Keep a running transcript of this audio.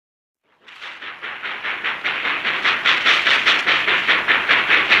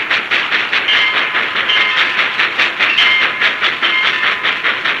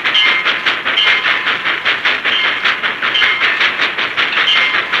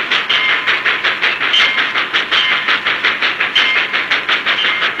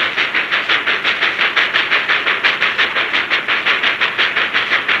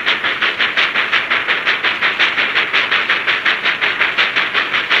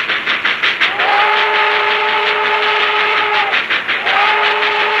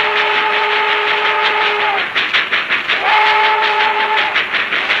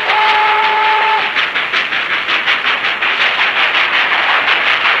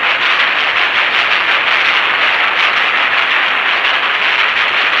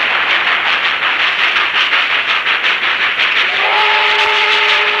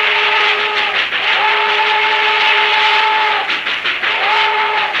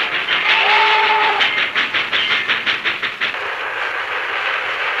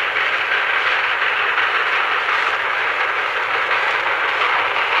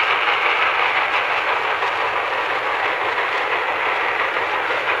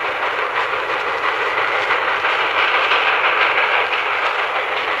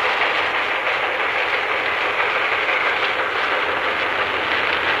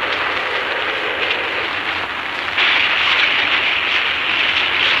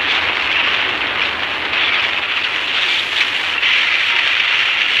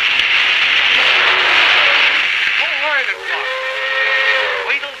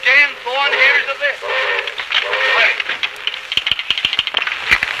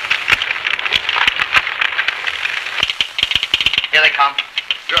Here they come.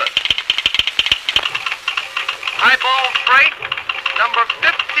 Good. Highball freight, number 56.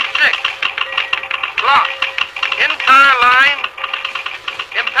 Blocked. Entire line,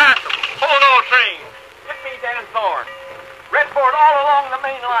 impassable. Hold on, train. Get me Dan Thorn. Redboard all along the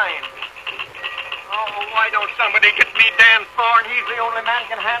main line. Oh, why don't somebody get me Dan Thorn? He's the only man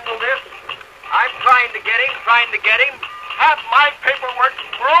can handle this. I'm trying to get him. Have my paperwork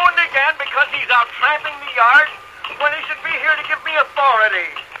ruined again because he's out tramping the yard when he should be here to give me authority.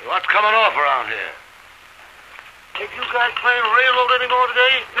 What's coming off around here? Ain't you guys playing railroad anymore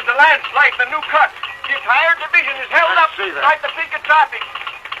today? There's a landslide in the new cut. The entire division is held up see that. right the peak of traffic.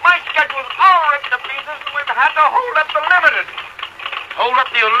 My schedule's all ripped to pieces, and we've had to hold up the limited. Hold up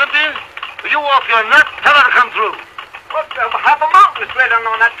the Olympians? You off your nut? Tell her to come through. Look, half a mountain is slid on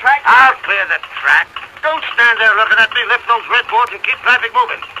that track. I'll clear the track. Don't stand there looking at me. Lift those red boards and keep traffic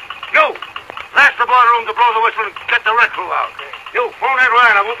moving. You, blast the boiler room to blow the whistle and get the wreck crew out. You, phone that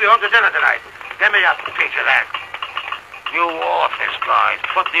line. I won't be home to dinner tonight. Give me a piece of that. You office guys,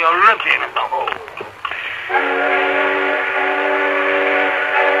 put the Olympian in the hole.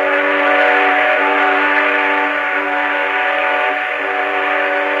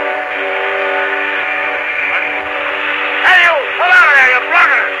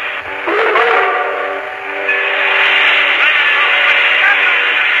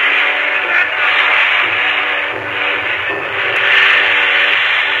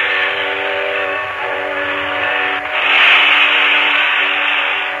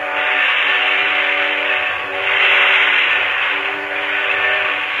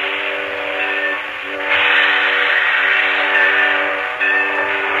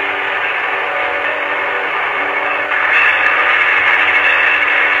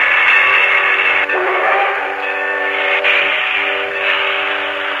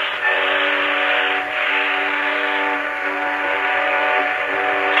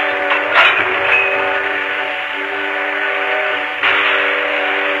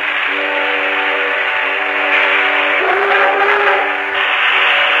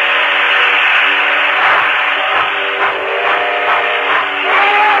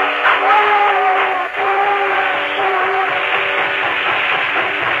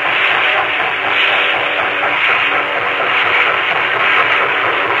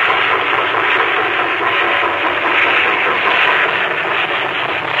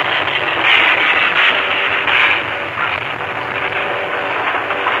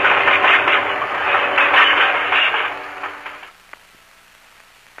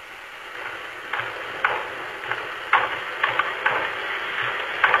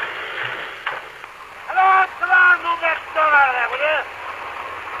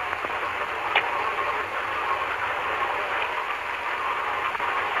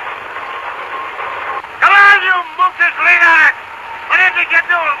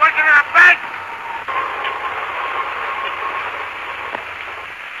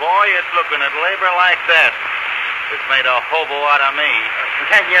 Looking at labor like that, it's made a hobo out of me.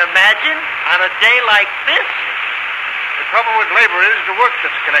 Can you imagine? On a day like this? The trouble with labor is the work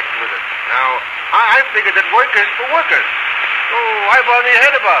that's connected with it. Now, I figured that work is for workers. So why bother your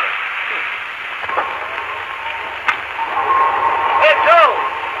head about it? Hey, Joe!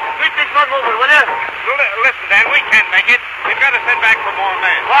 Keep this one moving, will you? Listen, Dan, we can't make it. We've got to send back for more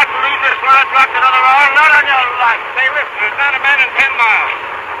men. What? Leave this line blocked another hour? Not on your life. Say, listen, there's not a man in 10 miles.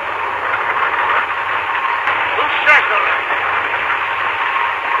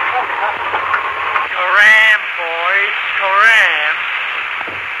 Scram, boys, scram.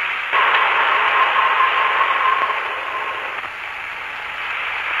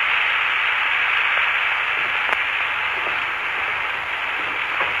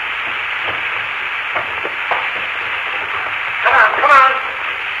 Come on.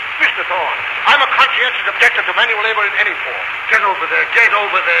 Mr. Thorn, I'm a conscientious objector to manual labor in any form. Get over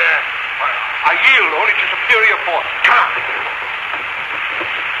there. I yield only to superior force. Come on.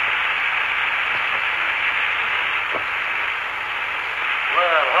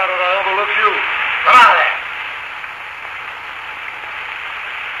 Well, how did I overlook you? Come on there.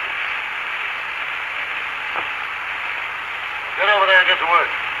 Get over there and get to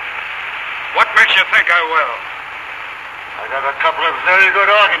work. What makes you think I will? I got a couple of very good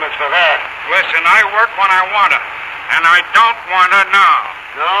arguments for that. Listen, I work when I want to, and I don't want to now.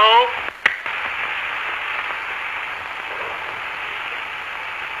 No?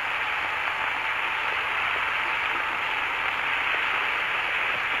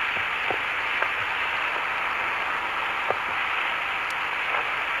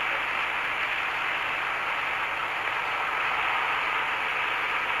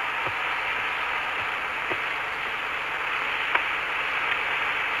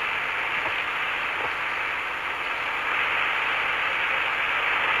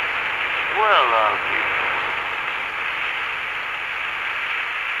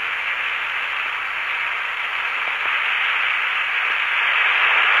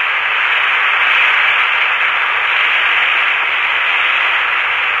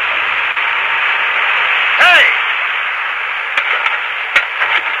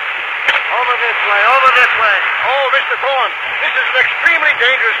 this way, over this way. Oh, Mr. Thorn, this is an extremely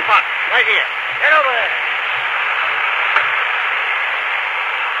dangerous spot. Right here. Get over there.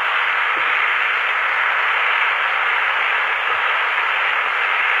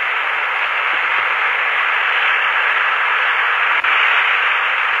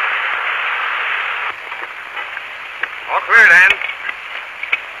 All clear, Dan.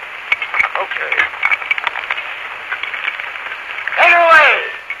 Okay. Take it away.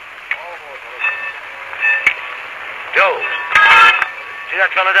 Joe, see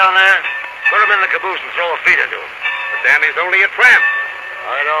that fella down there? Put him in the caboose and throw a feed into him. But Danny's only a tramp.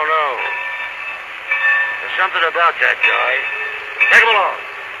 I don't know. There's something about that guy. Take him along.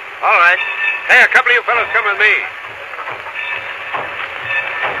 All right. Hey, a couple of you fellows come with me.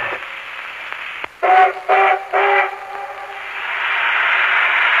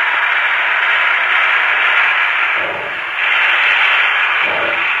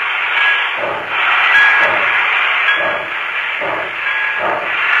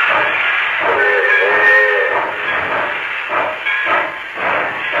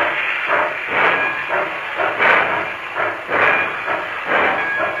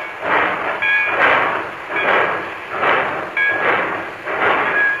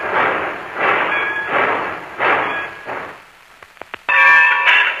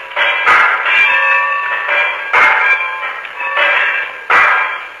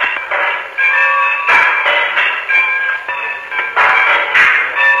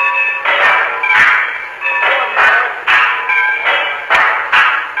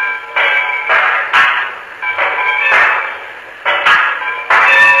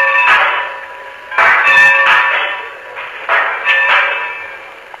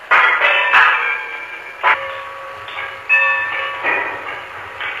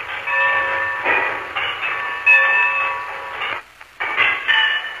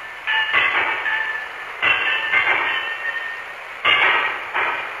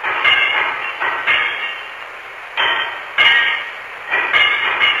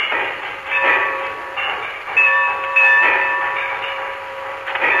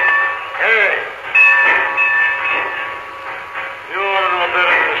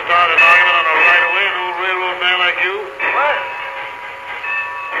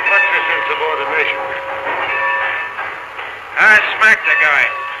 Insubordination. I smacked the guy.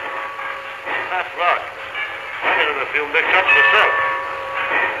 That's right. I've been in a few mix-ups myself.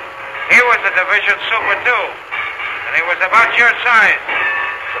 He was a division super, too. And he was about your size.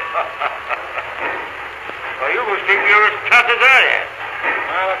 Well, you must think you're as tough as I am.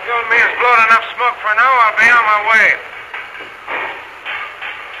 Well, if you and me has blown enough smoke for now, I'll be on my way.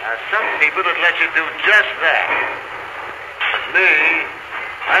 Now, some people would let you do just that. But me,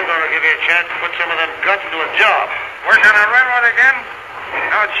 I'm going to give you a chance to put some of them guts into a job. Work on a railroad again?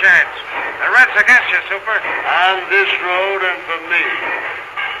 No chance. The Red's against you, Super. On this road and for me.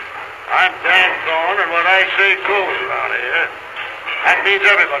 I'm Dan Thorn, and what I say goes around here. That means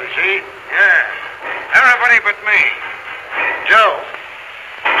everybody, see? Yeah. Everybody but me. Joe.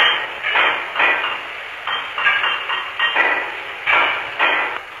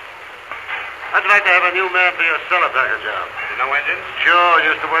 I'd like to have a new man for your cellar packer job. You know engines? Sure,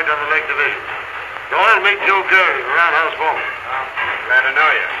 used to work on the Lake Division. Doyle, meet Joe Gary, the roundhouse foreman. Oh, glad to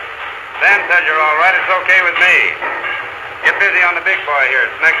know you. Dan said you're all right. It's okay with me. Get busy on the big boy here.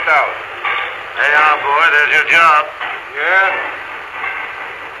 It's next out. Hey, on, boy. There's your job. Yeah?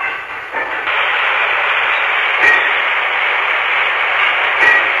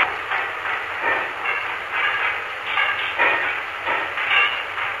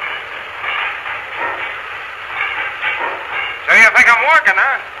 So you think I'm working,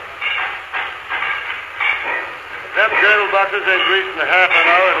 huh? If them girdle boxes ain't greased in half an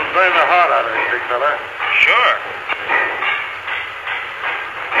hour, it'll burn the heart out of you, big fella. Sure.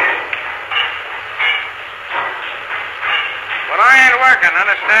 But I ain't working,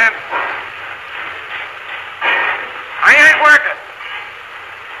 understand? I ain't working.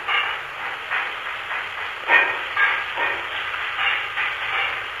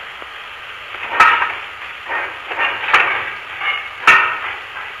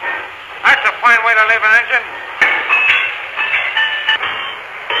 That's a fine way to live an engine.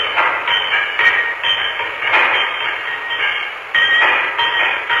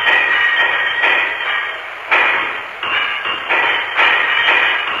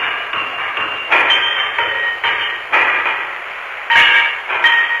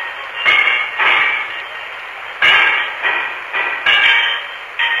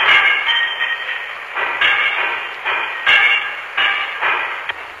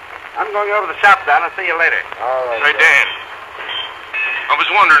 I'm going over to the shop, Don. I'll see you later. All right. Say, Dan, I was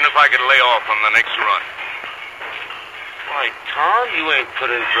wondering if I could lay off on the next run. Why, Tom, you ain't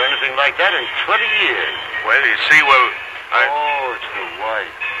put in for anything like that in 20 years. Well, you see, Oh, it's the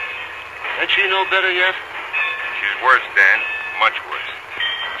wife. Ain't she no better yet? She's worse, Dan. Much worse.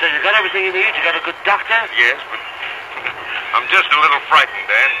 So you got everything you need? You got a good doctor? Yes, but I'm just a little frightened,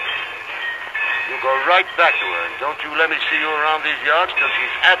 Dan. You go right back to her, and don't you let me see you around these yards till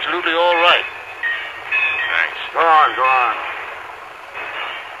she's absolutely all right. Thanks. Go on.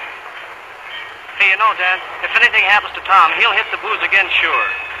 Hey, you know, Dan, if anything happens to Tom, he'll hit the booze again, sure.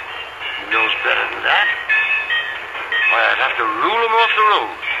 He knows better than that. Why, I'd have to rule him off the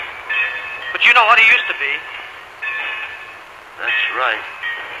road. But you know what he used to be. That's right.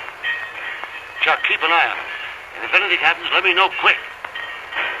 Chuck, keep an eye on him. And if anything happens, let me know quick.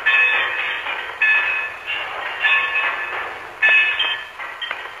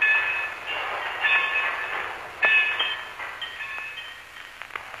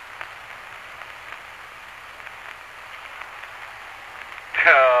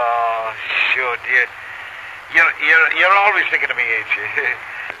 Oh, sure, dear. You're always thinking of me, ain't you?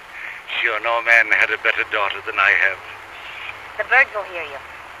 Sure, no man had a better daughter than I have. The birds will hear you.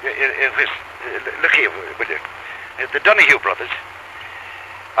 Look here, will you? The Donahue brothers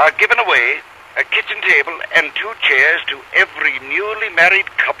are giving away a kitchen table and 2 chairs to every newly married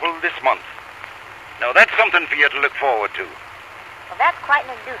couple this month. Now, that's something for you to look forward to. Well, that's quite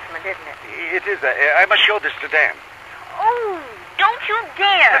an inducement, isn't it? It is. I must show this to Dan. Oh, don't you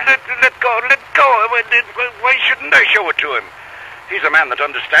dare. Let go. Why shouldn't I show it to him? He's a man that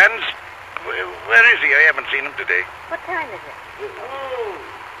understands. Where is he? I haven't seen him today. What time is it? Oh,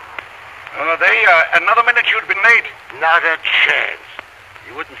 another minute you'd been late. Not a chance.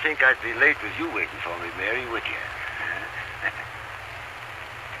 You wouldn't think I'd be late with you waiting for me, Mary, would you?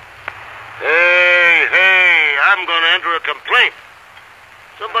 Hey, I'm going to enter a complaint.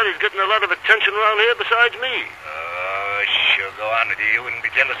 Somebody's getting a lot of attention around here besides me. Oh, sure, go on. You wouldn't be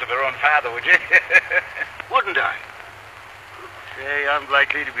jealous of her own father, would you? Wouldn't I? Say, I'm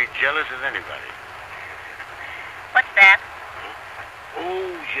likely to be jealous of anybody. What's that?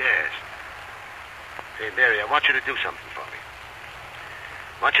 Oh, yes. Say, Mary, I want you to do something for me.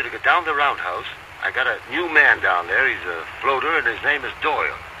 I want you to go down the roundhouse. I got a new man down there. He's a floater, and his name is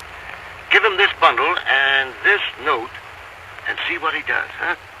Doyle. Give him this bundle and this note, and see what he does,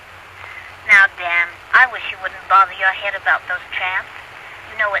 huh? Now, Dan, I wish you wouldn't bother your head about those tramps.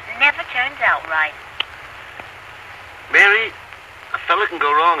 You know, it never turns out right. Mary, a fella can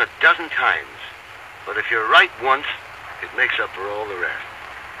go wrong 12 times. But if you're right once, it makes up for all the rest.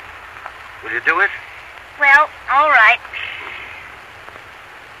 Will you do it? Well, all right.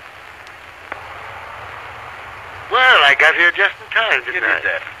 Well, I got here just in time, didn't I? You did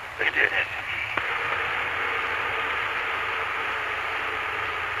that. I did it.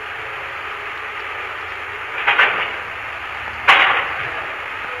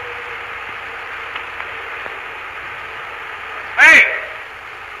 Hey!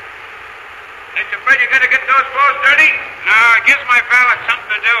 Ain't you afraid you're going to get those clothes dirty? No, it gives my valet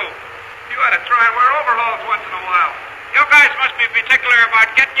something to do. You ought to try and wear overalls once in a while. You guys must be particular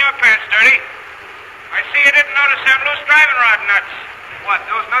about getting your pants dirty. I see you didn't notice them loose driving rod nuts. What,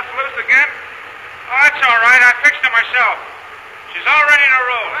 those nuts loose again? Oh, that's all right. I fixed them myself. She's all ready to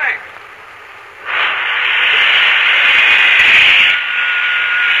roll. Thanks.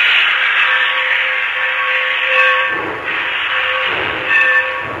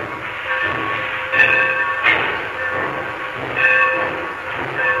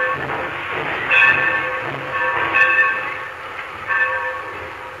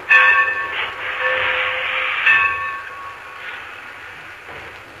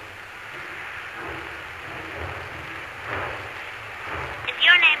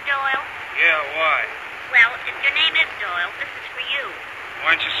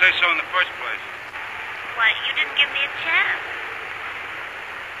 Why didn't you say so in the first place? Why, you didn't give me a chance.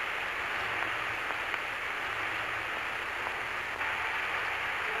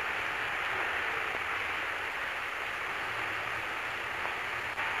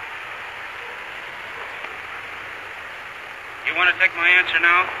 You want to take my answer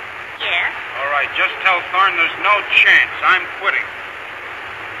now? Yes? All right, just tell Thorn there's no chance. I'm quitting.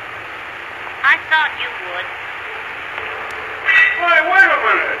 I thought you would. Why, wait a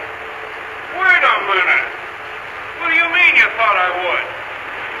minute. Wait a minute. What do you mean you thought I would?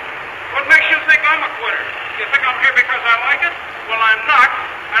 What makes you think I'm a quitter? You think I'm here because I like it? Well, I'm not,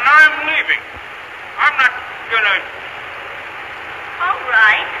 and I'm leaving. I'm not gonna... All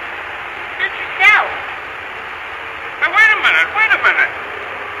right. Suit yourself. Hey, wait a minute.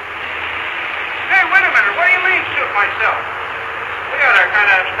 Hey, wait a minute. What do you mean, shoot myself? We ought to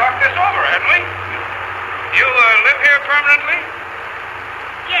kind of talked this over, hadn't we? You live here permanently?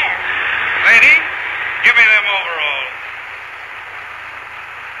 Yes. Lady, give me them overalls.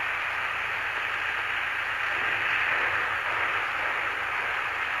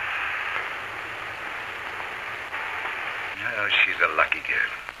 Oh, she's a lucky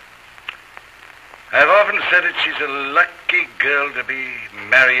girl. I've often said it, she's a lucky girl to be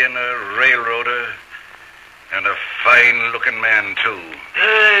marrying a railroader and a fine-looking man, too.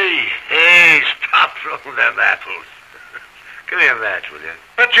 Hey, stop throwing them apples. Give me a match, will you?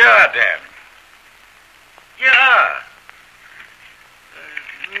 But you are, Dan. You are.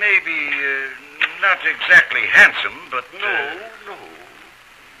 Maybe not exactly handsome, but... No.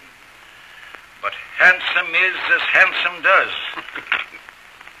 But handsome is as handsome does.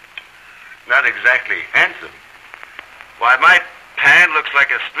 Not exactly handsome. Why, my pan looks like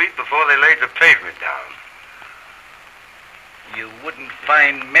a street before they laid the pavement down. You wouldn't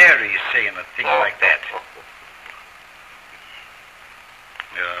find Mary saying a thing like that.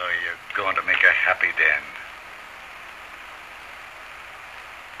 Oh, you're going to make her happy, Dan.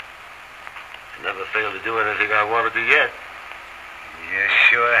 I never failed to do anything I wanted to yet. You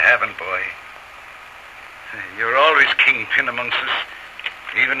sure haven't, boy. You're always kingpin amongst us,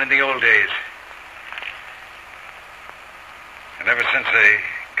 even in the old days. And ever since I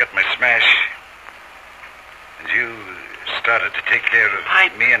got my smash, and you started to take care of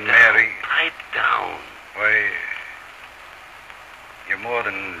me and Mary... Pipe down. Why, you're more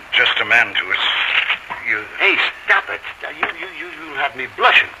than just a man to us. You... Hey, stop it. You have me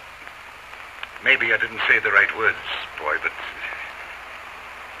blushing. Maybe I didn't say the right words, boy, but...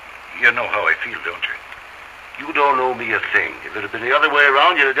 You know how I feel, don't you? You don't owe me a thing. If it had been the other way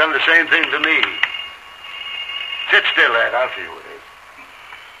around, you'd have done the same thing to me. Sit still, lad. I'll see who it is.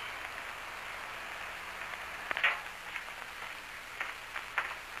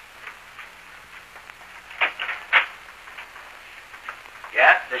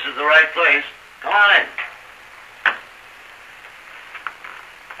 Yeah, this is the right place. Come on in.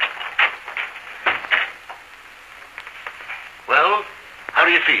 Well, how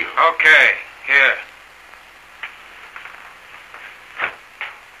do you feel? Okay, here.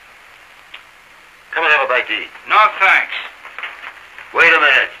 Come and have a bite to eat. No, thanks. Wait a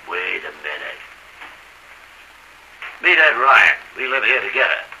minute. Meet Ed Ryan. We live here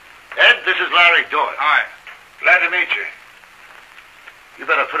together. Ed, this is Larry Doyle. Hi. Glad to meet you. You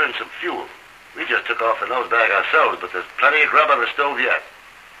better put in some fuel. We just took off the nosebag ourselves, but there's plenty of grub on the stove yet.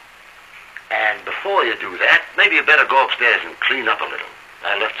 And before you do that, maybe you better go upstairs and clean up a little.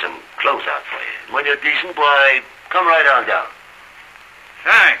 I left some clothes out for you. And when you're decent, why, come right on down.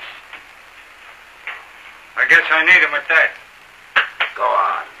 Thanks. I guess I need him at that. Go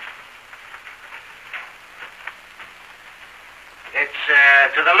on. It's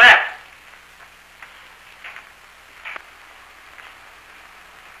to the left.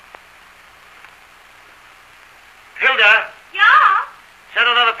 Hilda, Ja? set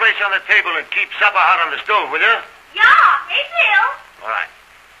another place on the table and keep supper hot on the stove, will you? Ja, ik wil. All right.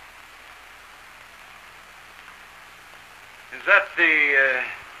 Is that the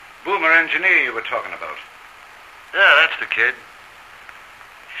boomer engineer you were talking about? Yeah, that's the kid.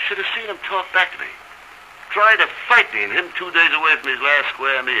 Should have seen him talk back to me. Tried to fight me and him 2 days away from his last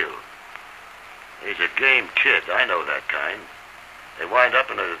square meal. He's a game kid. I know that kind. They wind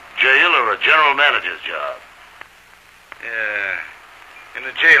up in a jail or a general manager's job. Yeah, in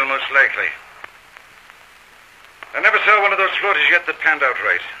the jail, most likely. I never saw one of those floaters yet that panned out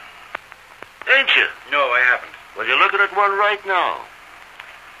right. Ain't you? No, I haven't. Well, you're looking at one right now.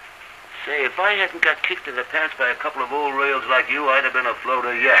 Say, if I hadn't got kicked in the pants by a couple of old rails like you, I'd have been a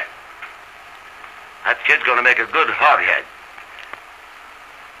floater yet. That kid's gonna make a good hothead.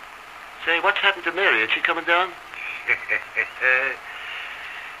 Say, what's happened to Mary? Is she coming down?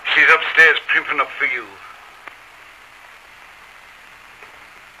 She's upstairs primping up for you.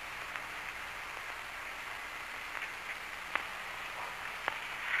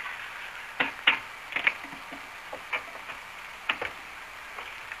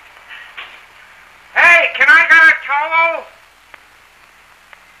 Hey, can I get a towel?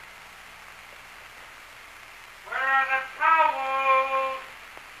 Where are the towels?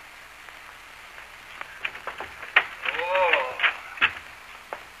 Oh.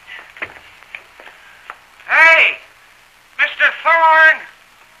 Hey, Mr. Thorn.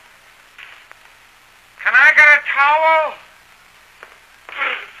 Can I get a towel?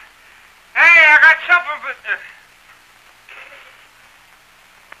 Hey, I got something for...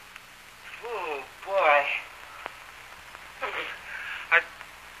 Oh, boy.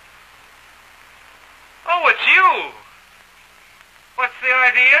 Oh, it's you. Well, the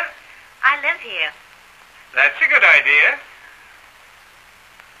idea? I live here. That's a good idea.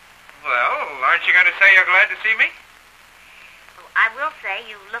 Well, aren't you going to say you're glad to see me? Oh, I will say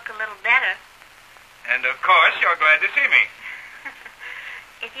you look a little better. And of course you're glad to see me.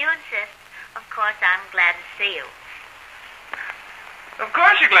 If you insist, of course I'm glad to see you. Of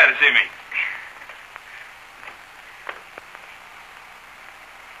course you're glad to see me.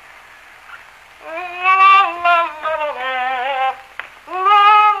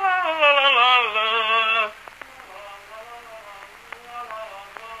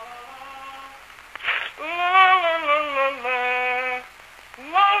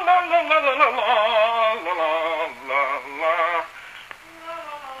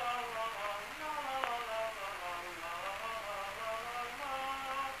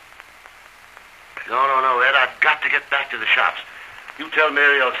 No, Ed, I've got to get back to the shops. You tell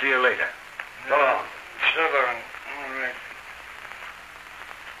Mary I'll see her later. So long. So long. All right.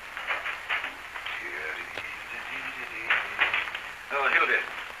 Oh, Hilda.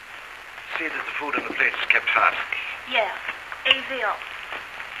 See that the food on the plates is kept hot. Yeah, easy up.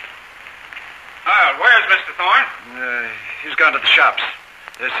 Oh, where's Mr. Thorn? He's gone to the shops.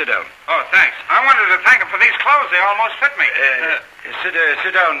 Sit down. Oh, thanks. I wanted to thank him for these clothes. They almost fit me.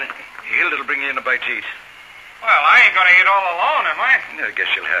 Sit down. Hilda'll bring you in a bite to eat. Well, I ain't going to eat all alone, am I? I guess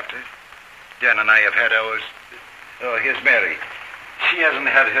you'll have to. Dan and I have had ours. Oh, here's Mary. She hasn't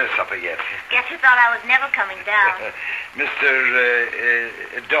had her supper yet. Guess you thought I was never coming down. Mr.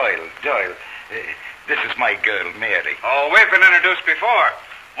 Doyle. This is my girl, Mary. Oh, we've been introduced before.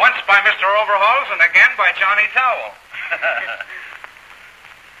 Once by Mr. Overalls and again by Johnny Towel.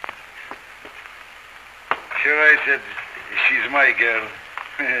 Sure, I said she's my girl.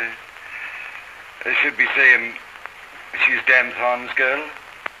 I should be saying she's Dan Thorn's girl.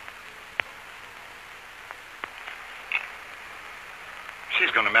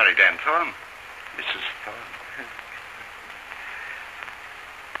 She's going to marry Dan Thorn. Mrs. Thorn.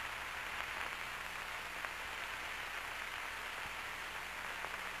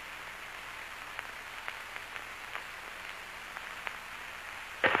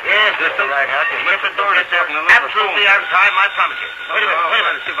 Yes, that's the right hat. Mr. Thorn is absolutely on time, I promise you. Wait a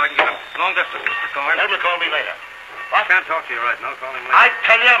minute. See if I can get him. Long distance, Mr. Thorn. Tell him to call me later. I can't talk to you right now. Call him later. I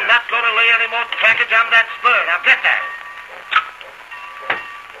tell you, I'm not going to lay any more package on that spur. Now get that.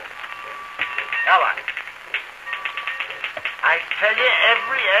 Now what? I tell you,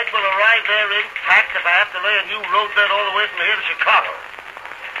 every egg will arrive there intact if I have to lay a new road bed all the way from here to Chicago.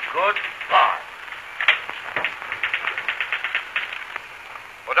 Goodbye.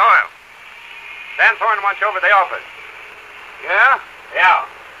 Well, Doyle. Dan Thorn wants you over at the office. Yeah? Yeah.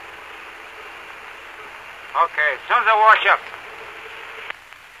 Okay, as soon as I wash up.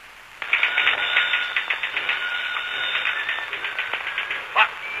 What?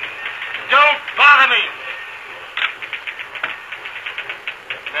 Don't bother me!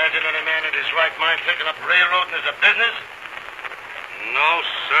 Imagine any man in his right mind picking up railroading as a business? No,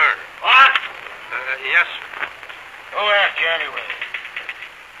 sir. What? Yes. Go ask you anyway.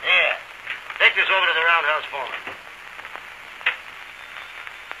 Here, take this over to the roundhouse foreman.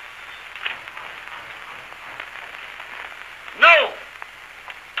 No!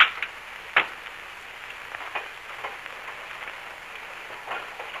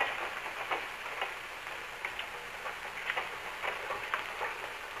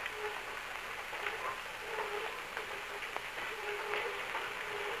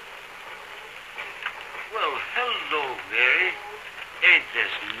 Well, hello, Mary. Ain't this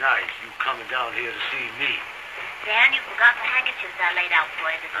nice, you coming down here to see me? Dan, you forgot the handkerchiefs I laid out for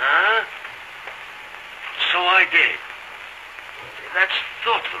you this morning. Huh? So I did. That's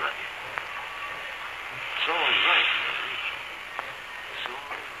thoughtful of you. It's all right, Mary. It's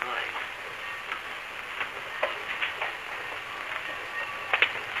all right.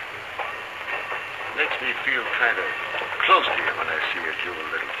 Makes me feel kind of close to you when I see you doing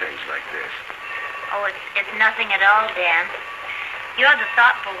little things like this. Oh, it's nothing at all, Dan. You're the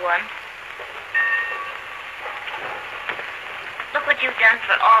thoughtful one. Look what you've done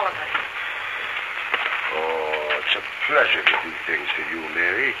for all of us. Oh, it's a pleasure to do things for you,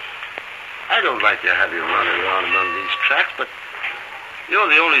 Mary. I don't like to have you running around among these tracks, but you're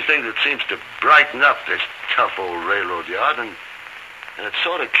the only thing that seems to brighten up this tough old railroad yard, and it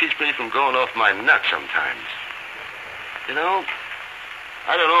sort of keeps me from going off my nut sometimes. You know,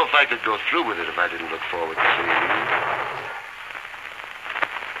 I don't know if I could go through with it if I didn't look forward to seeing you.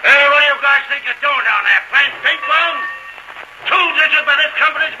 Hey, what do you guys think you're doing down there? Playing ping pong? 2 digits by this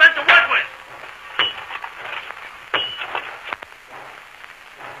company's meant to work with.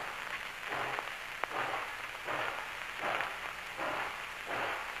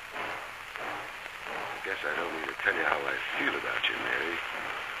 guess I don't need to tell you how I feel about you, Mary.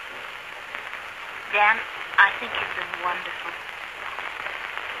 Dan, I think you've been wonderful.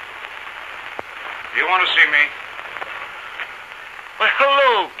 You want to see me? Well,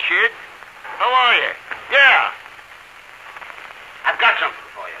 hello, kid. How are you? Yeah. I've got something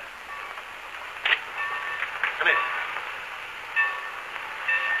for you. Come here.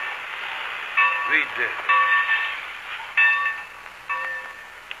 Read this.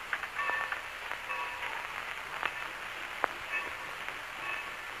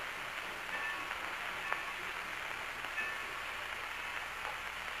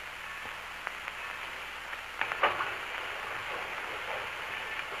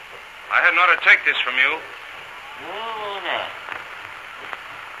 I hadn't ought to take this from you. Oh, no.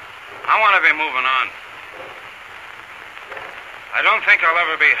 I want to be moving on. I don't think I'll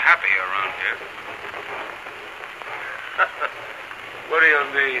ever be happy around here. What do you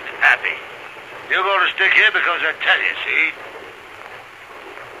mean, happy? You're going to stick here because I tell you, see?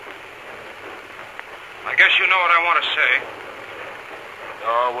 I guess you know what I want to say.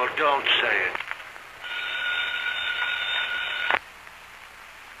 Oh, well, don't say it.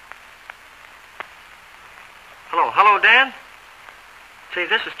 Hello, Dan? Say,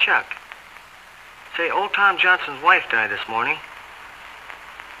 this is Chuck. Say, old Tom Johnson's wife died this morning.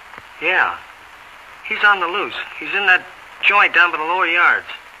 Yeah. He's on the loose. He's in that joint down by the lower yards.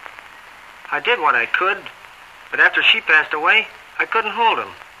 I did what I could, but after she passed away, I couldn't hold him.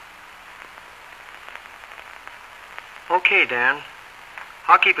 Okay, Dan.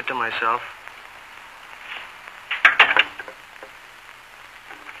 I'll keep it to myself.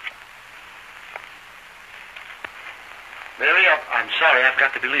 Mary, I'm sorry. I've got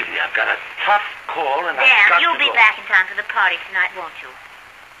to be leaving you. I've got a tough call, and I've got Dan, you'll to be go. back in time for the party tonight, won't you?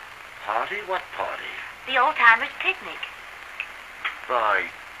 Party? What party? The old-timers' picnic. By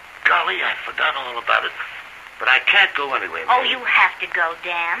golly, I forgot all about it. But I can't go anyway, Oh, Mary. you have to go,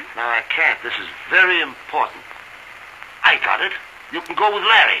 Dan. No, I can't. This is very important. I got it. You can go with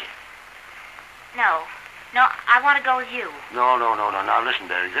Larry. No, I want to go with you. No. Now, listen,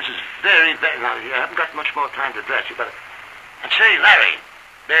 Mary. This is very... Now, you haven't got much more time to dress. You better... And say, Larry,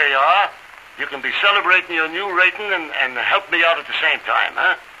 there you are. You can be celebrating your new rating and help me out at the same time,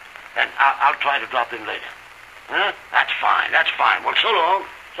 huh? And I'll try to drop in later. Huh? That's fine. Well, so long.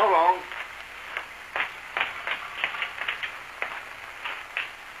 So long.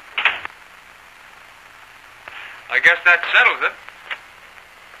 I guess that settles it.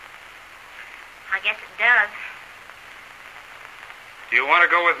 I guess it does. Do you want to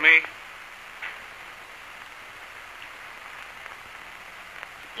go with me?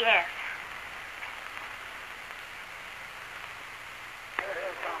 Yes.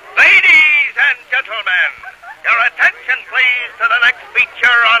 Ladies and gentlemen, your attention please to the next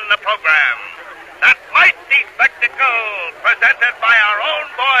feature on the program. That mighty spectacle presented by our own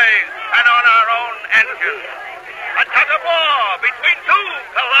boys and on our own engine. A tug-of-war between two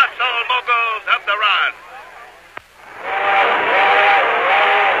colossal moguls of the rod.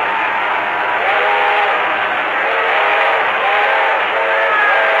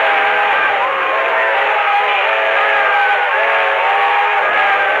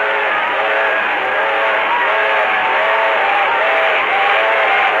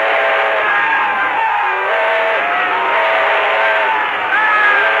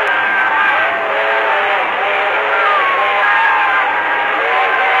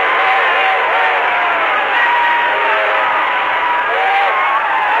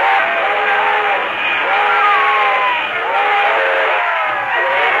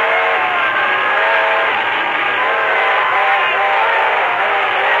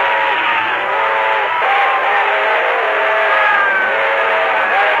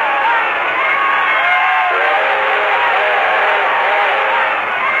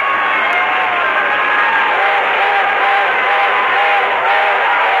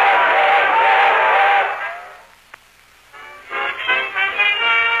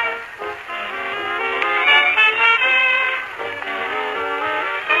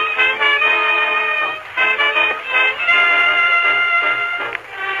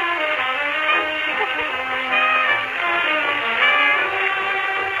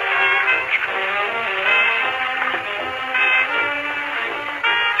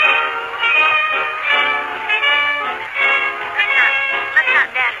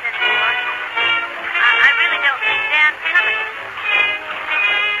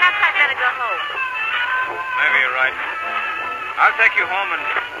 I'll take you home and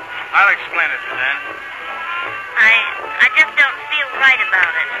I'll explain it to Dan. I just don't feel right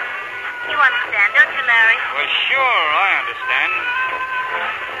about it. You understand, don't you, Larry? Well, sure, I understand.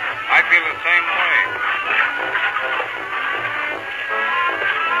 I feel the same way.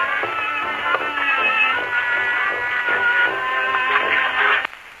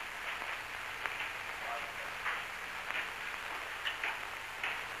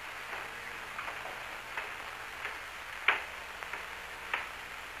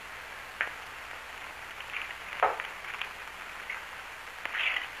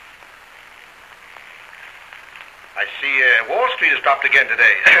 I see Wall Street has dropped again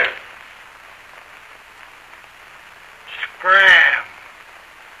today. Scram.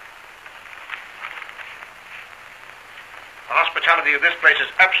 The hospitality of this place is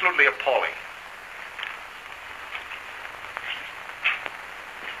absolutely appalling.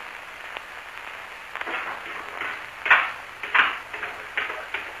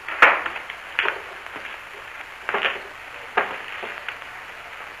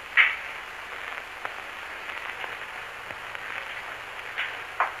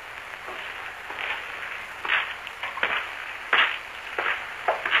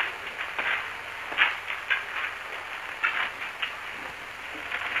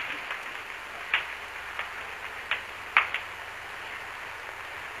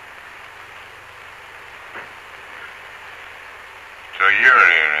 So you're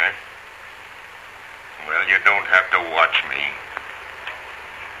here, eh? Well, you don't have to watch me.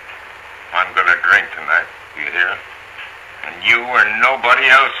 I'm gonna drink tonight, you hear? And you or nobody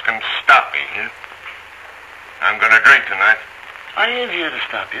else can stop me, here. I'm gonna drink tonight. I ain't here to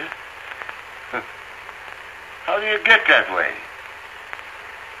stop you. How do you get that way?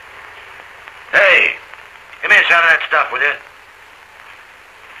 Hey, give me a shot of that stuff, will you?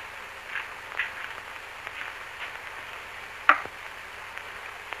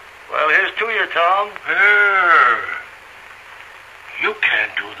 Well, here's to you, Tom. You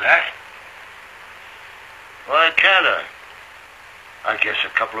can't do that. Why can't I? I guess a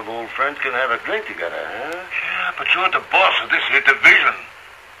couple of old friends can have a drink together, huh? Yeah, but you're the boss of this here division.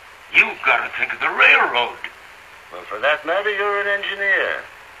 You've got to think of the railroad. Well, for that matter, you're an engineer.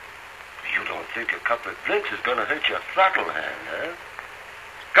 You don't think a couple of drinks is going to hurt your throttle hand, huh?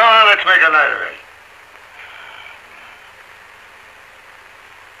 Come on, let's make a night of it.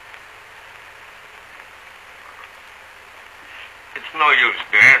 It's no use,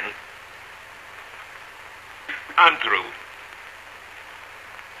 Dan. I'm through.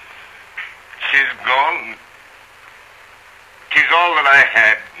 She's gone. She's all that I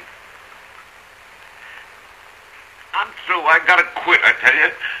had. I'm through. I gotta quit, I tell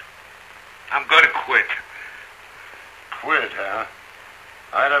you. I'm gonna quit. Quit, huh?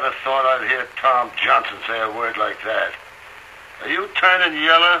 I never thought I'd hear Tom Johnson say a word like that. Are you turning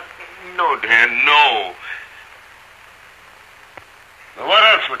yellow? No, Dan, no. Well, what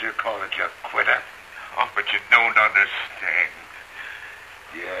else would you call it, you quitter? Oh, but you don't understand.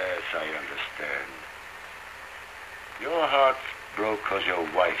 Yes, I understand. Your heart's broke 'cause your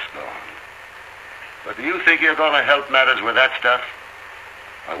wife's gone. But do you think you're going to help matters with that stuff?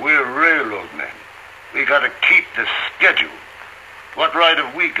 We're railroad men. We got to keep the schedule. What right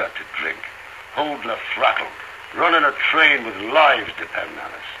have we got to drink? Holding a throttle, running a train with lives depending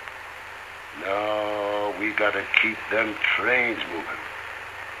on us. No, we got to keep them trains moving.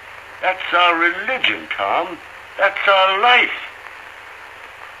 That's our religion, Tom. That's our life.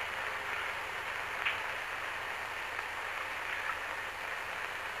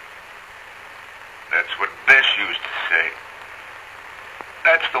 That's what Bess used to say.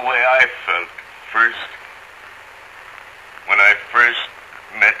 That's the way I felt first. When I first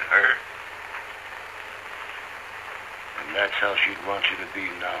met her. And that's how she'd want you to be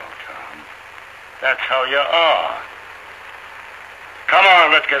now, Tom. That's how you are. Come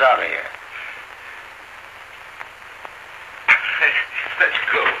on, let's get out of here. Let's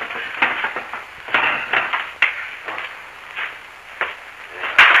go.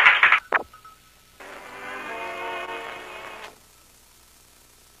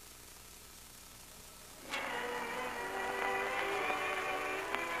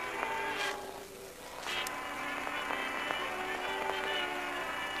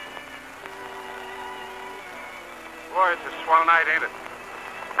 Boy, it's a swell night, ain't it?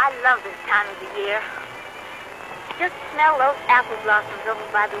 I love this time of the year. Just smell those apple blossoms over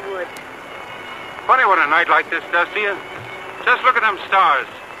by the woods. Funny what a night like this does to you. Just look at them stars.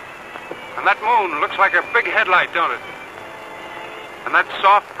 And that moon looks like a big headlight, don't it? And that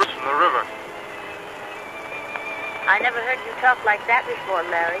soft breeze from the river. I never heard you talk like that before,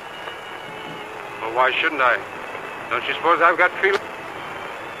 Larry. Well, why shouldn't I? Don't you suppose I've got feelings?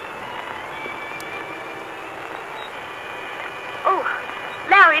 Oh,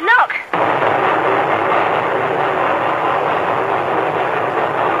 Larry, look!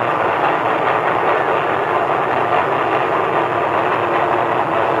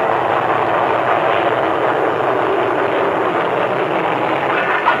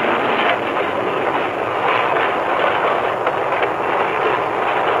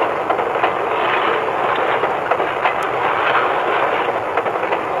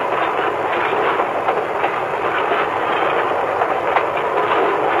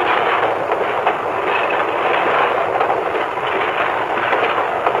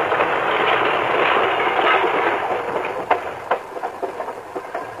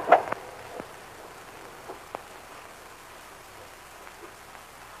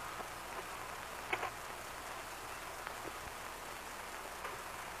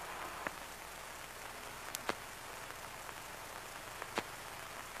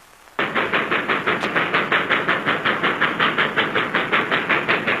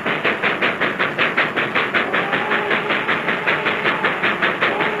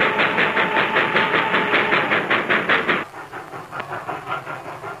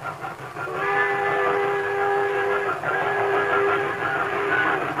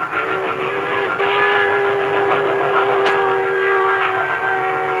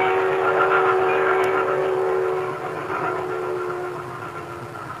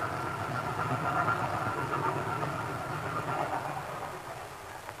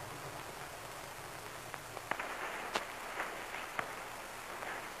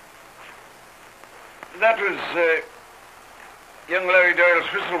 That was young Larry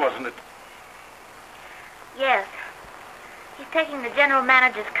Doyle's whistle, wasn't it? Yes. He's taking the general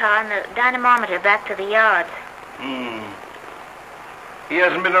manager's car and the dynamometer back to the yards. He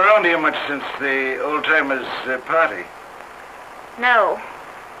hasn't been around here much since the old-timers' party. No.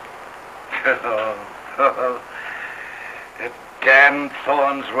 Dan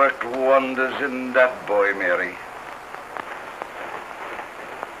Thorn's worked wonders in that boy, Mary.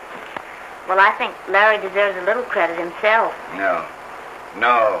 Well, I think Larry deserves a little credit himself.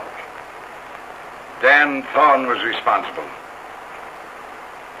 No. Dan Thorn was responsible.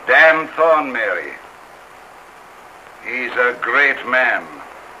 Dan Thorn, Mary. He's a great man.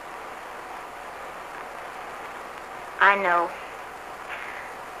 I know.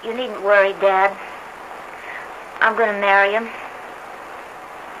 You needn't worry, Dad. I'm going to marry him.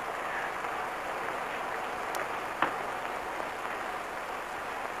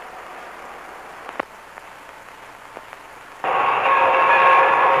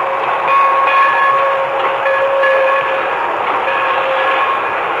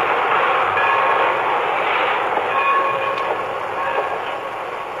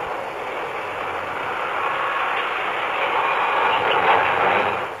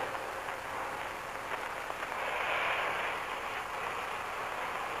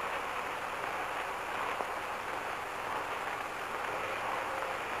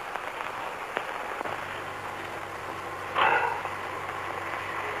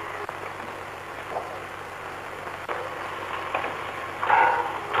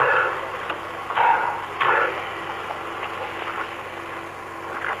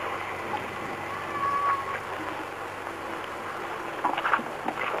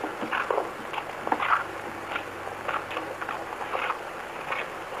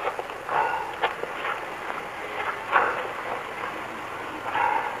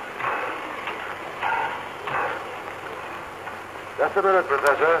 Just a minute,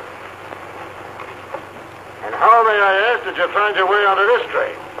 Professor. And how, may I ask, did you find your way onto this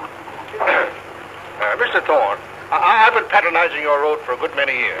train? Mr. Thorn, I've been patronizing your road for a good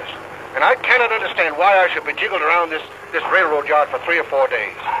many years, and I cannot understand why I should be jiggled around this railroad yard for 3 or 4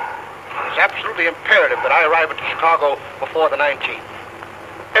 days. It's absolutely imperative that I arrive at Chicago before the 19th.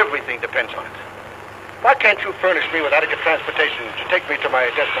 Everything depends on it. Why can't you furnish me with adequate transportation to take me to my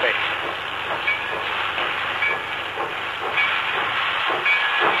destination?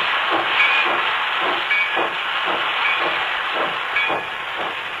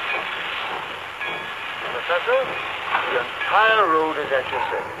 Professor, the entire road is at your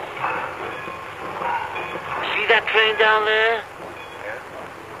service. See that train down there? Yeah.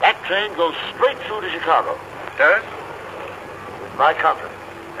 That train goes straight through to Chicago. Does? With my company.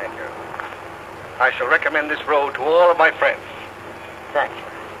 Thank you. I shall recommend this road to all of my friends. Thank you.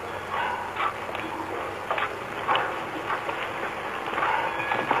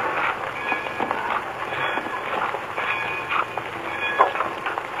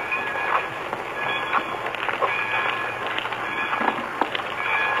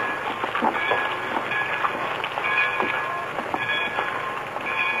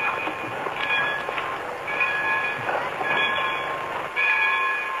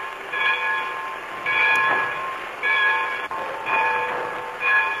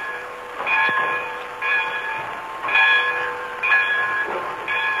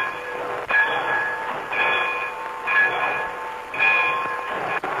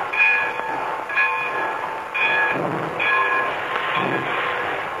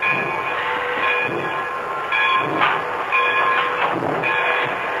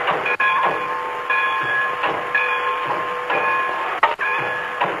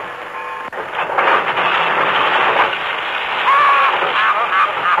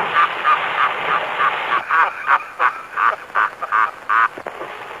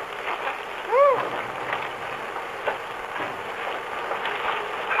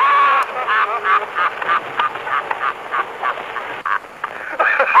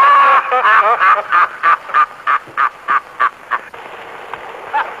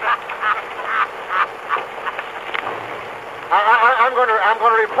 I'm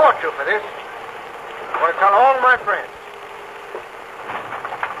going to report you for this. I'm going to tell all my friends.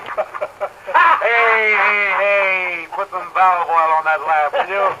 Hey, put some valve oil on that laugh, will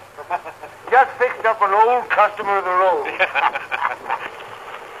you? Just fixed up an old customer of the road.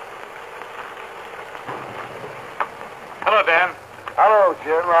 Hello, Dan. Hello,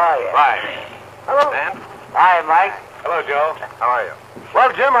 Jim. How are you? Fine. Hello. Dan? Hi, Mike. Hello, Joe. How are you?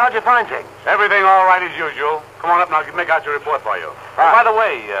 Well, Jim, how'd you find things? Everything all right as usual. Come on up and I'll make out your report for you. Right. By the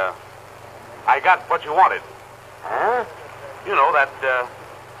way, I got what you wanted. Huh? You know, that,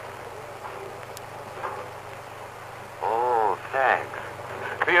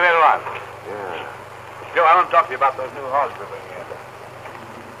 See you later on. Yeah. Joe, I want to talk to you about those new hogs we're bringing in.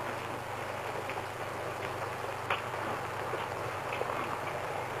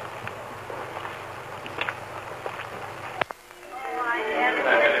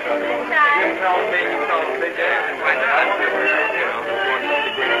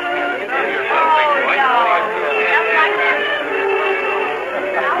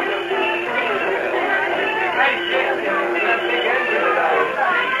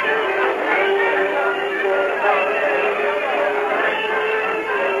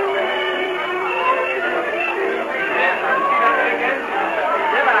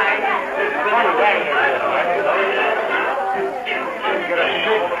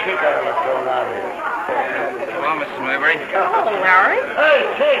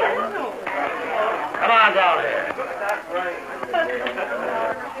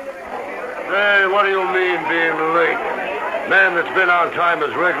 Time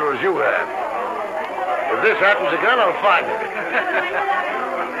as regular as you have. If this happens again, I'll find it.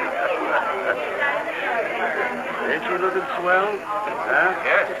 Ain't you looking swell? Huh?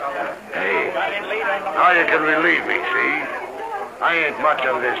 Yes. Hey, now you can relieve me, see? I ain't much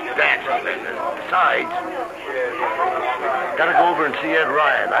of this dancing business. Besides, gotta go over and see Ed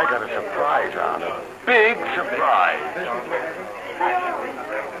Ryan. I got a surprise on him. Big surprise.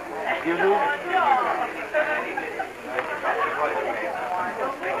 Excuse me?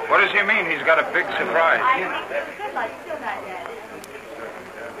 What does he mean he's got a big surprise?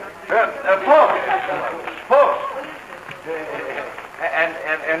 Folks.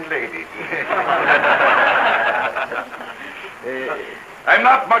 And ladies. I'm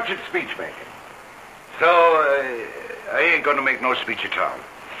not much at speech making. So, I ain't going to make no speech at all.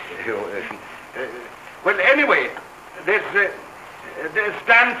 Well, anyway, there's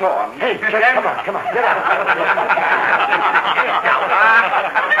Dan Thorn. Hey, come on, get out.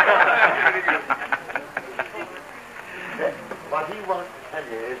 What he wants to tell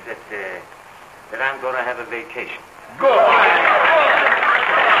you is that I'm going to have a vacation. Good.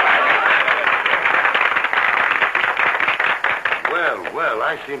 Well,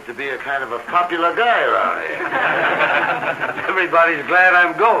 I seem to be a kind of a popular guy around here. Everybody's glad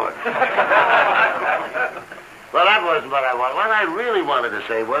I'm going. Well, that wasn't what I wanted. What I really wanted to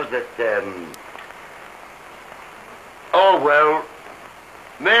say was that,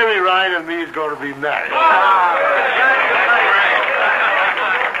 Mary Ryan and me is going to be married.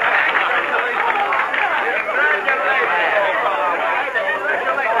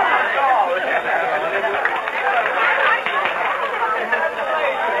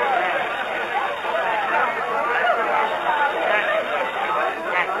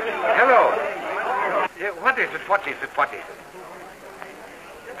 What is it?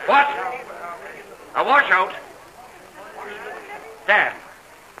 What? A washout? Dan.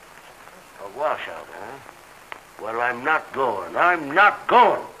 A washout, huh? Well, I'm not going.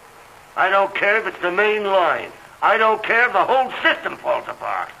 I don't care if it's the main line. I don't care if the whole system falls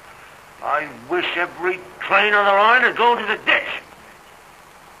apart. I wish every train on the line would go into the ditch.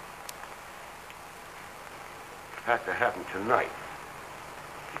 It has to happen tonight.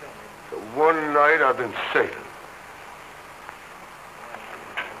 The one night I've been saving.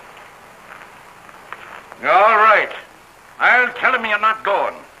 All right. I'll tell him you're not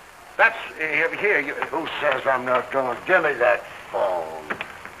going. That's... here, you... Who says I'm not going? Give me that phone.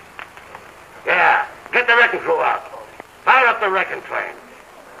 Yeah, get the wrecking crew out. Fire up the wrecking train.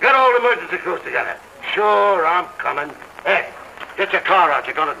 Get all the emergency crews together. Sure, I'm coming. Ed, get your car out.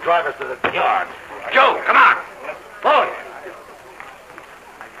 You're going to drive us to the yard. Joe, come on. Boy.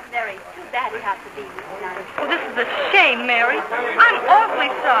 Mary, too bad you have to be here tonight. Oh, this is a shame, Mary. I'm awfully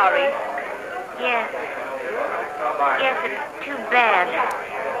sorry. Yes, it's too bad.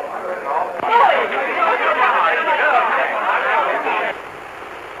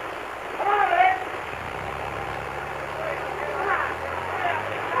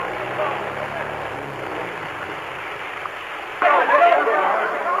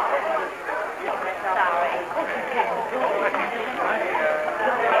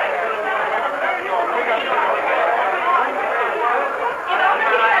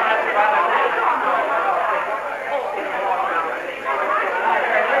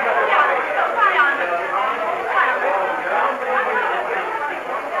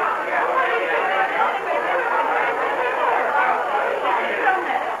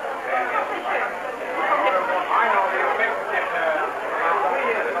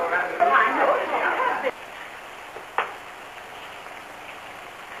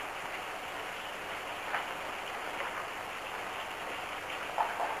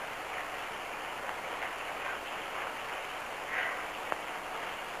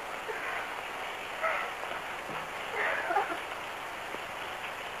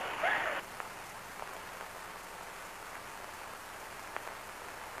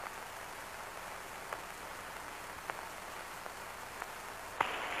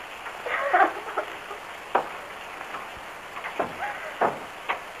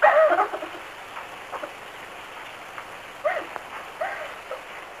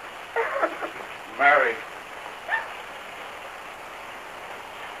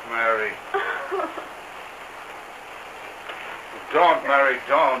 Mary,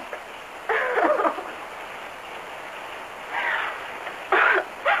 don't.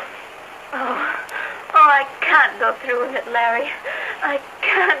 Oh, I can't go through with it, Larry. I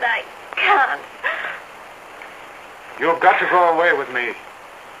can't. You've got to go away with me.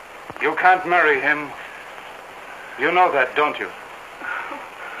 You can't marry him. You know that, don't you?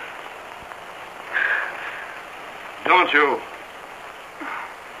 Don't you?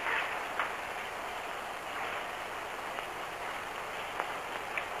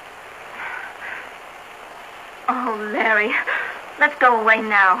 Oh, Larry, let's go away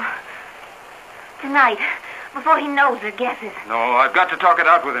now. Tonight, before he knows or guesses. No, I've got to talk it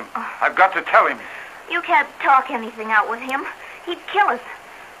out with him. I've got to tell him. You can't talk anything out with him. He'd kill us.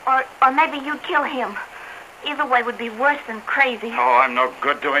 Or maybe you'd kill him. Either way would be worse than crazy. Oh, I'm no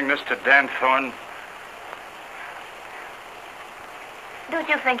good doing this to Dan Thorn. Don't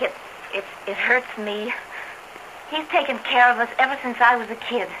you think it hurts me? He's taken care of us ever since I was a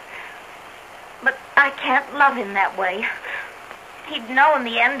kid. But I can't love him that way. He'd know in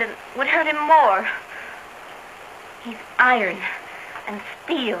the end and would hurt him more. He's iron and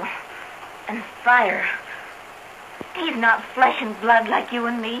steel and fire. He's not flesh and blood like you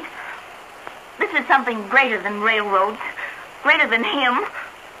and me. This is something greater than railroads, greater than him.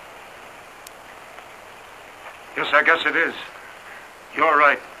 Yes, I guess it is. You're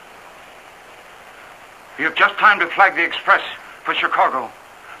right. You've just time to flag the express for Chicago.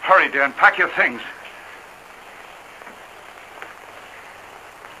 Hurry, dear, and pack your things.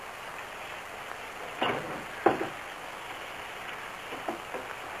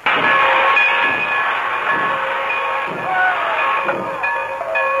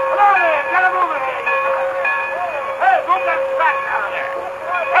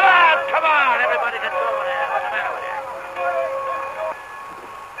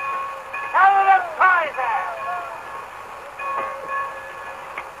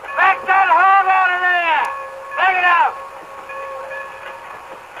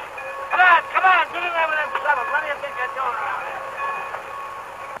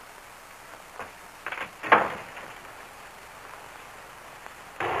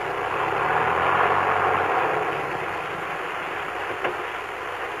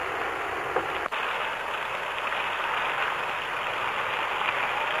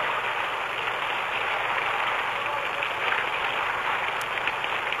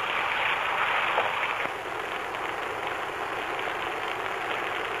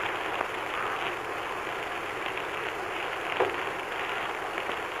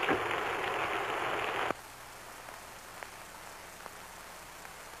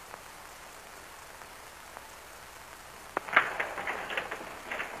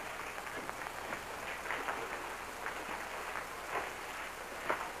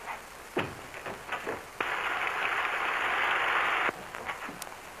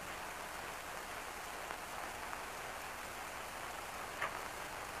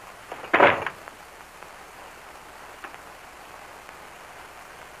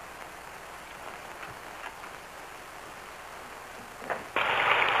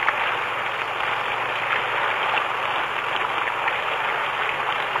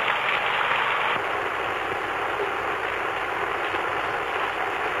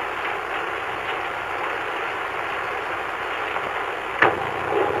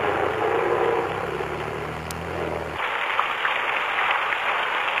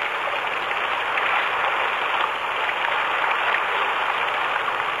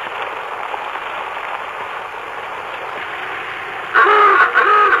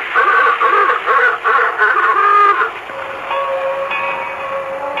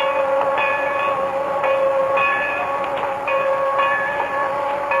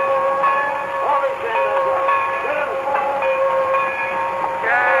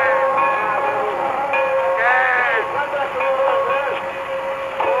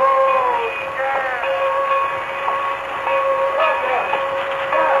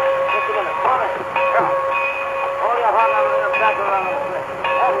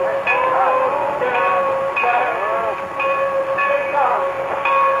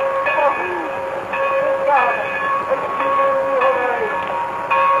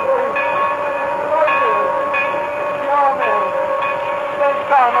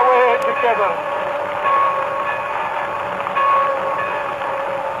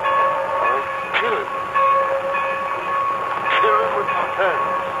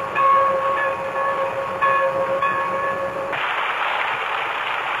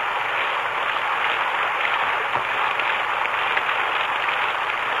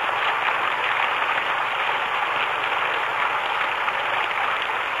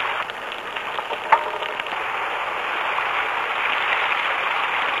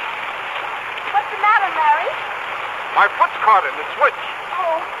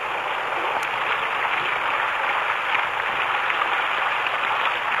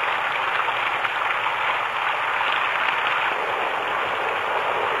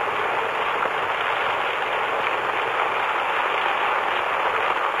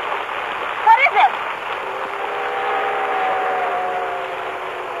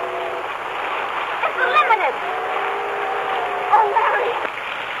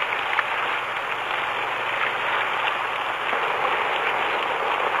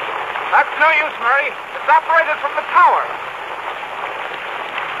 That's no use, Murray. It's operated from the tower.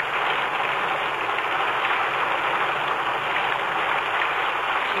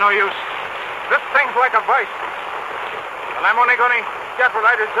 It's no use. This thing's like a vice. Well, I'm only going to get what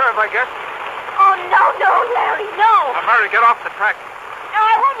I deserve, I guess. Oh, no, Larry, no. Now, Murray, get off the track. No,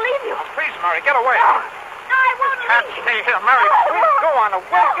 I won't leave you. Oh, please, Murray, get away. No, I won't Can't leave you. stay here, Murray. Please go on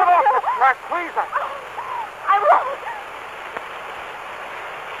away. Get off the track, please. I won't.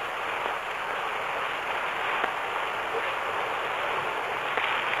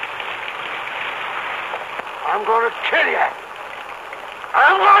 I'm going to kill you.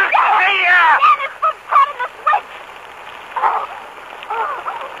 I'm going to kill you. Dennis, from cutting the switch.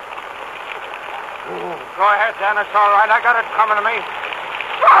 Go ahead, Dan. It's all right. I got it coming to me.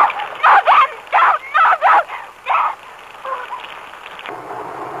 No, Dan, don't. No, Dan.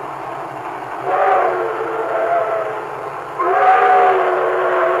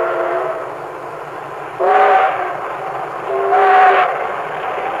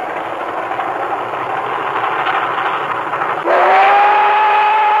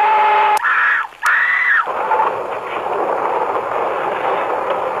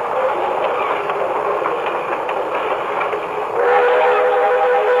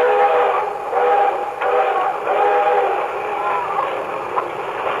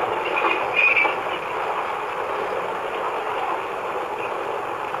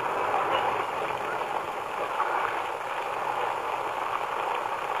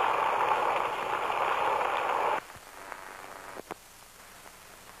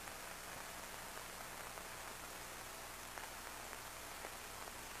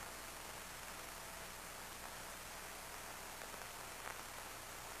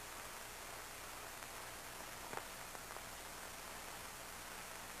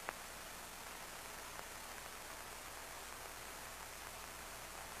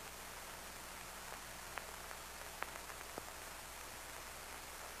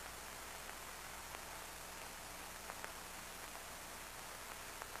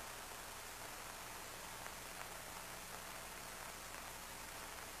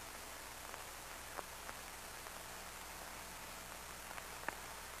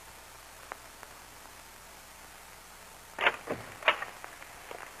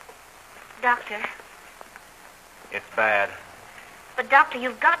 Doctor. It's bad. But, Doctor,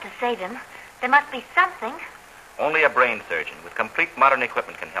 you've got to save him. There must be something. Only a brain surgeon with complete modern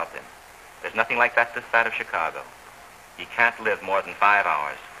equipment can help him. There's nothing like that this side of Chicago. He can't live more than 5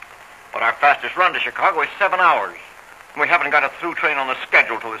 hours. But our fastest run to Chicago is 7 hours. We haven't got a through train on the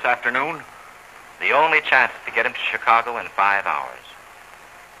schedule till this afternoon. The only chance is to get him to Chicago in 5 hours.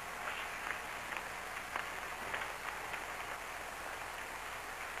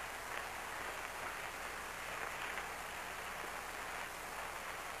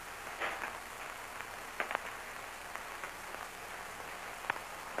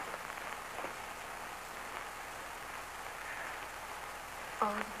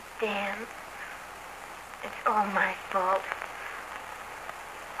 Oh, Dan. It's all my fault.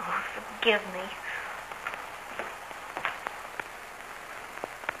 Oh, forgive me.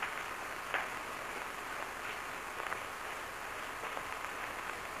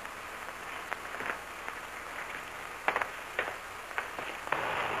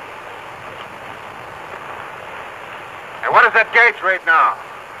 Hey, what is that gauge rate now?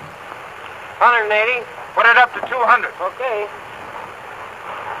 180. Put it up to 200. Okay.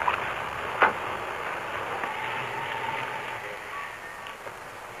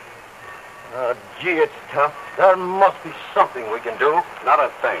 Gee, it's tough. There must be something we can do. Not a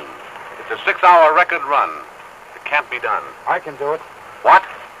thing. It's a 6-hour record run. It can't be done. I can do it. What?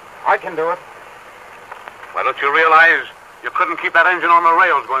 I can do it. Why, don't you realize you couldn't keep that engine on the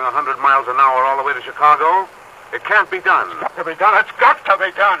rails going 100 miles an hour all the way to Chicago? It can't be done. It's got to be done. It's got to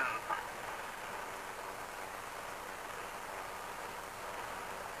be done.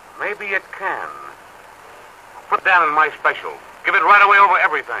 Maybe it can. Put down in my special. Give it right away over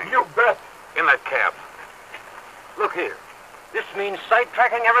everything. You bet. In that cab. Look here. This means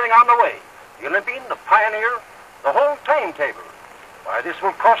sidetracking everything on the way. The Olympian, the Pioneer, the whole timetable. Why, this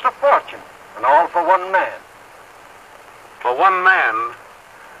will cost a fortune, and all for one man. For one man,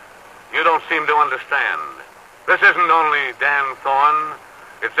 you don't seem to understand. This isn't only Dan Thorn.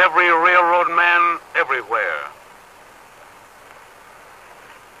 It's every railroad man everywhere.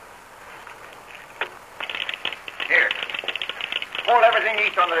 Here. Hold everything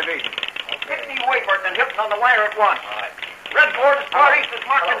east on the division. 50 Wayford and Hilton on the wire at once. All right. Red board as far east as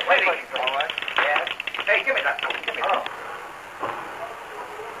Martin City. All right. Yes. Hey, give me that. Give me that.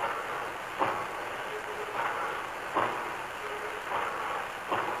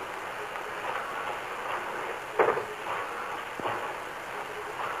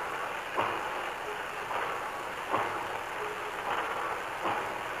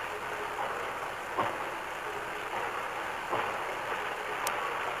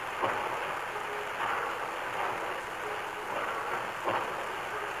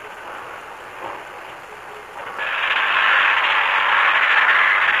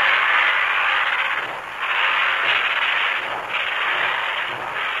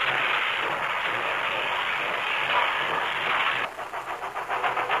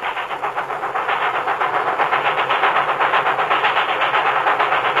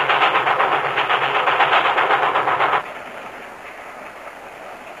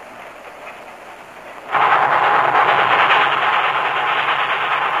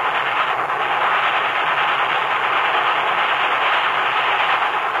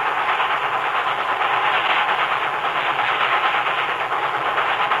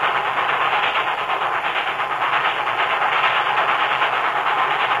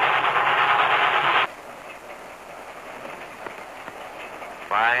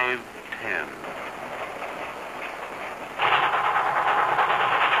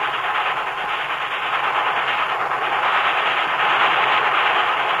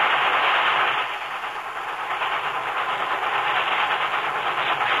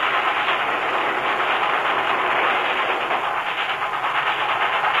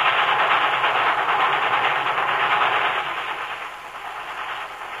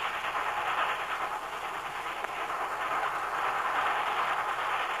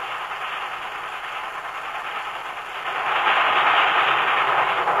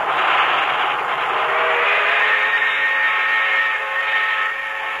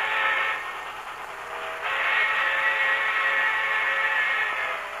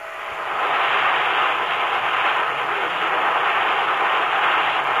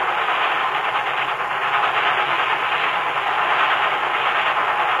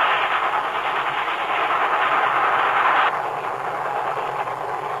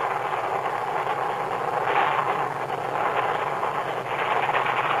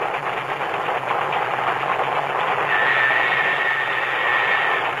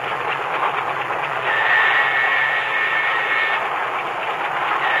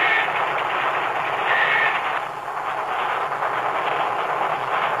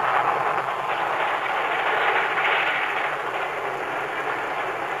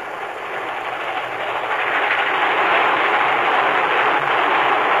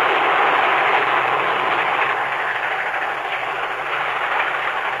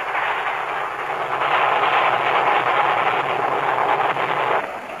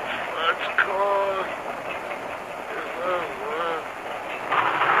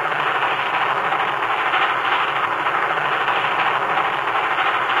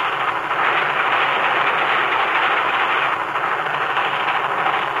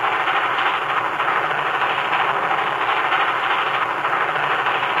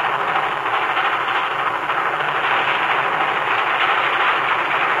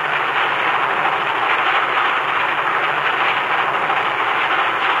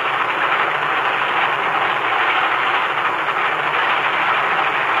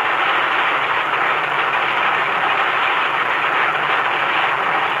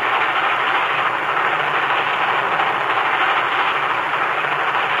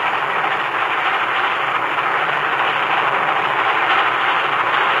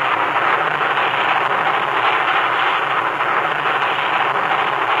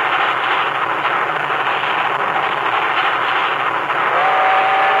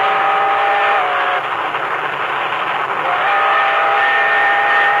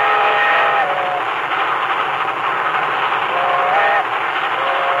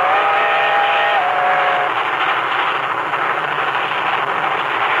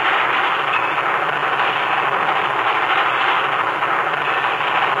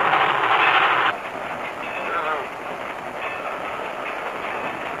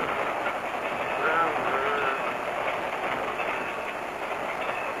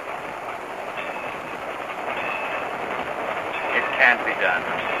 can't be done.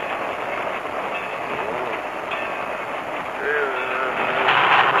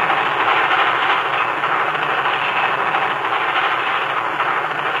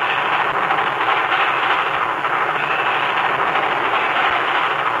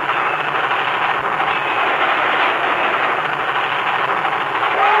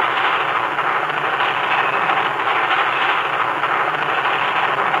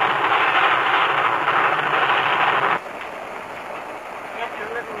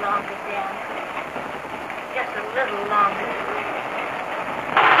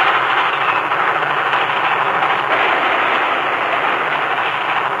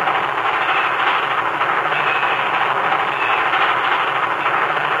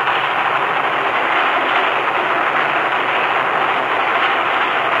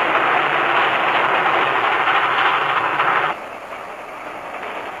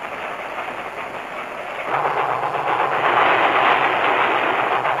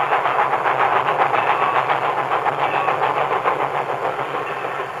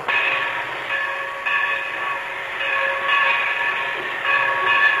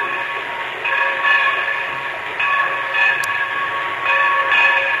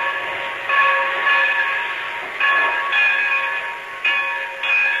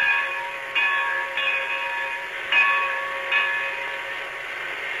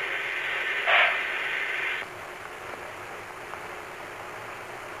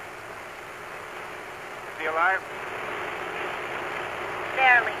 Is he alive?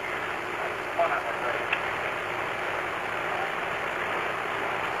 Barely.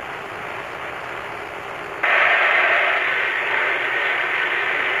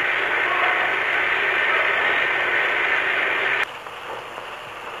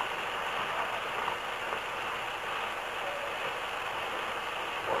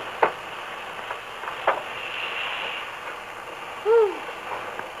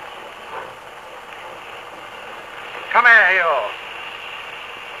 Come here, you.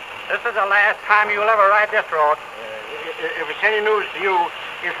 This is the last time you'll ever ride this road. If it's any news to you,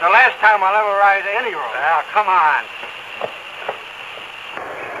 it's the last time I'll ever ride any road. Now, come on.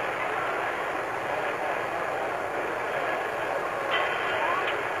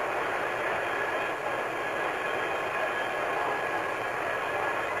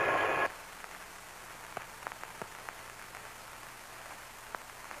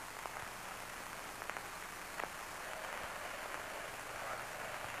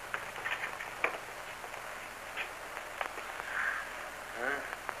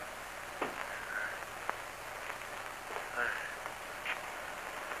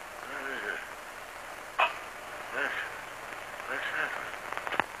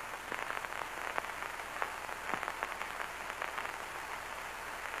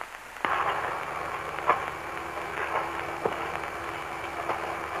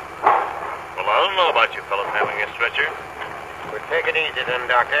 I don't know about you fellas having a stretcher. We'll take it easy then,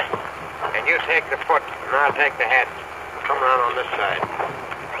 Doctor. And you take the foot, and I'll take the head. Come around on this side.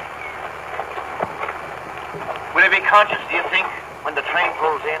 Will he be conscious, do you think, when the train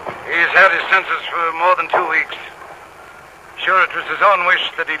pulls in? He's had his senses for more than 2 weeks. Sure, it was his own wish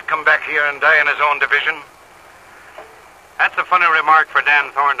that he'd come back here and die in his own division. That's a funny remark for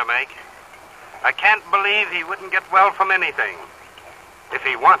Dan Thorn to make. I can't believe he wouldn't get well from anything, if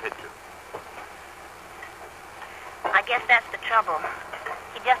he wanted to. I guess that's the trouble.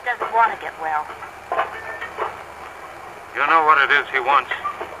 He just doesn't want to get well. You know what it is he wants.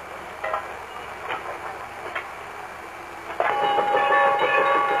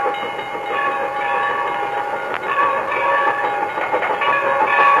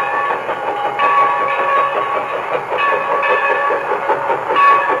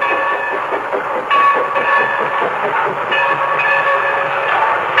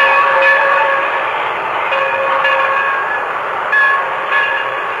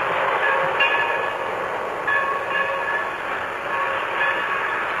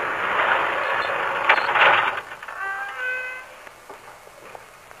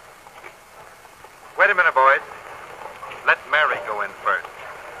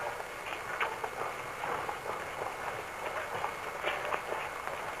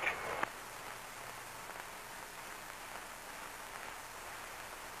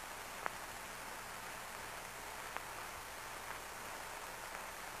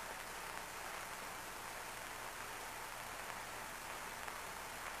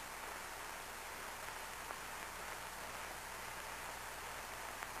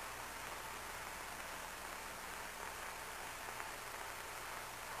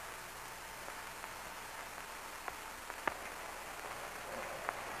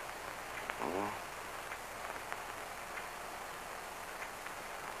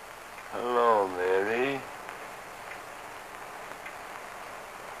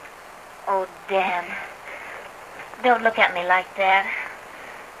 Oh, Dan. Don't look at me like that.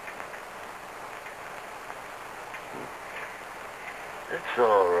 It's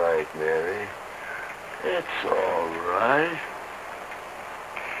all right, Mary. It's all right.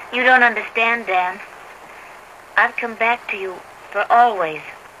 You don't understand, Dan. I've come back to you for always.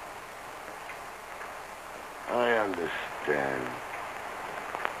 I understand.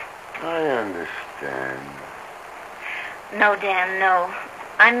 I understand. No, Dan, no.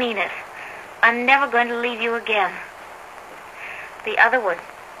 I mean it. I'm never going to leave you again. The other was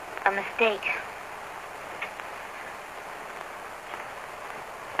a mistake.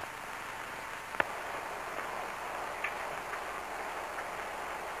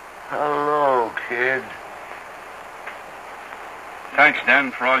 Hello, kid. Thanks,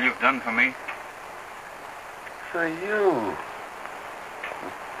 Dan, for all you've done for me. For you.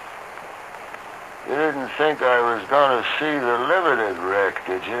 You didn't think I was going to see the limited wreck,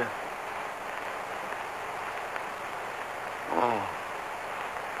 did you?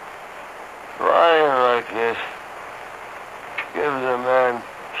 Flying like this gives a man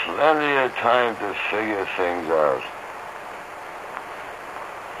plenty of time to figure things out.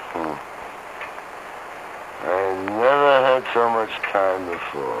 I never had so much time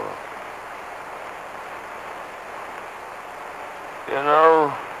before. You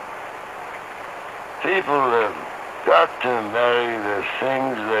know, people have got to marry the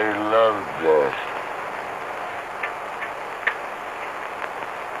things they love best.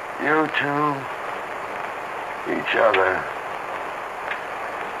 You two, each other.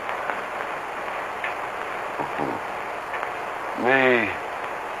 Me,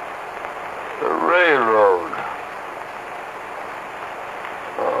 the railroad.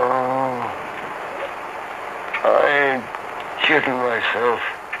 Oh, I ain't kidding myself.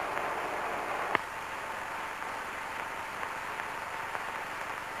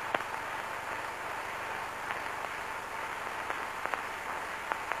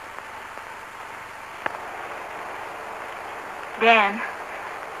 Dan.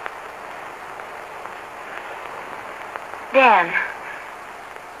 Dan.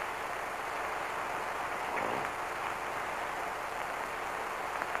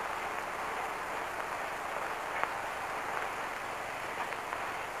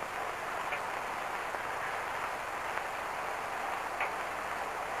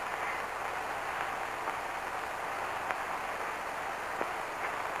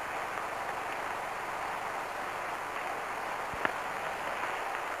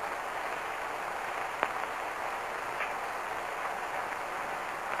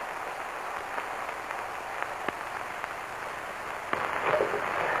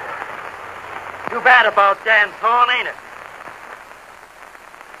 Too bad about Dan Thorn, ain't it?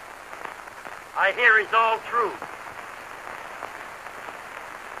 I hear he's all true.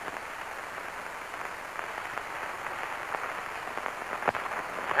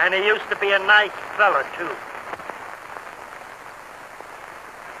 And he used to be a nice fella, too.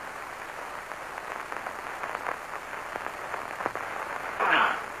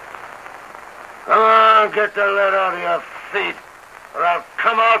 Come on, get the lead out of your feet, or I'll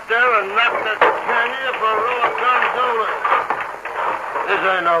come out there and knock the can you for raw gondolas. This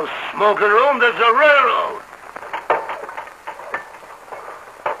ain't no smoking room, this is a railroad.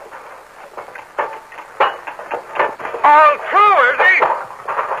 All true, is he?